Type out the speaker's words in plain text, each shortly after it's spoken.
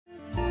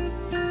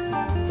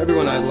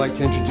Everyone, I'd like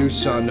to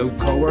introduce our new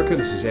co-worker.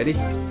 This is Eddie.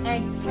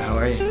 Hey. How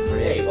are you?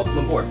 Hey, welcome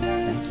aboard.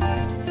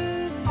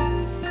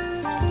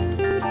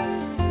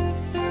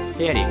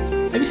 Hey, Eddie,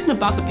 have you seen a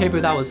box of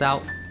paper that was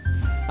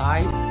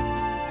outside?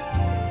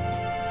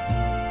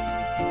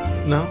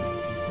 No?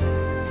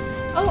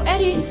 Oh,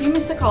 Eddie, you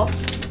missed a call.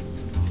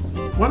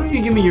 Why don't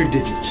you give me your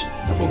digits?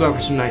 We'll go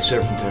for some nice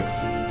arithmetic.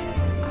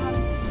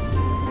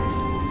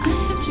 I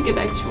have to get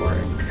back to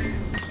work.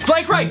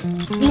 Flank right!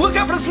 Look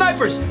out for the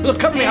snipers! Look,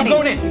 cover me, I'm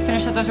going in. You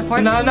finished up those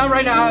reports? No, not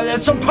right now.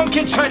 Some punk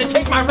kid's trying to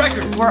take my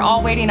record. We're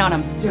all waiting on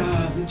him.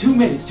 2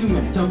 minutes,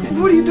 okay.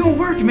 What are you doing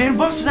working, man?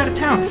 Boss is out of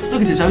town.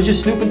 Look at this, I was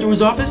just snooping through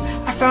his office.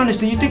 I found this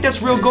thing. You think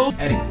that's real gold?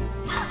 Eddie.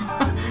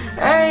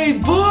 Hey,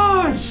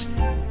 boss!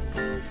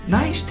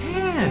 Nice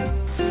tan.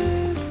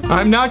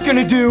 I'm not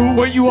gonna do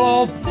what you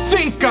all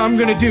think I'm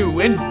gonna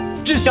do, and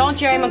just... Don't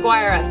Jerry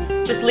McGuire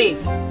us. Just leave.